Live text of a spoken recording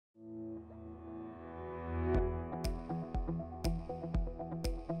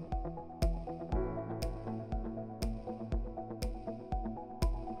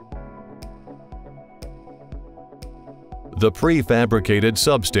The prefabricated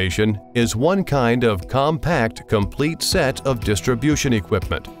substation is one kind of compact, complete set of distribution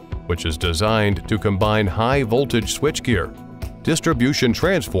equipment, which is designed to combine high-voltage switchgear, distribution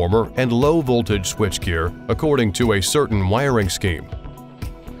transformer, and low-voltage switchgear according to a certain wiring scheme.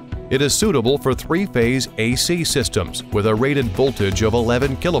 It is suitable for three-phase AC systems with a rated voltage of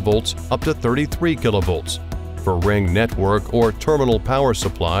 11 kV up to 33 kV, for ring network or terminal power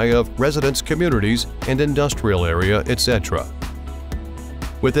supply of residence communities and industrial area, etc.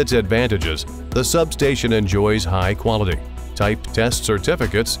 With its advantages, the substation enjoys high quality, type test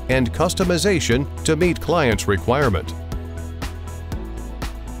certificates, and customization to meet clients' requirement.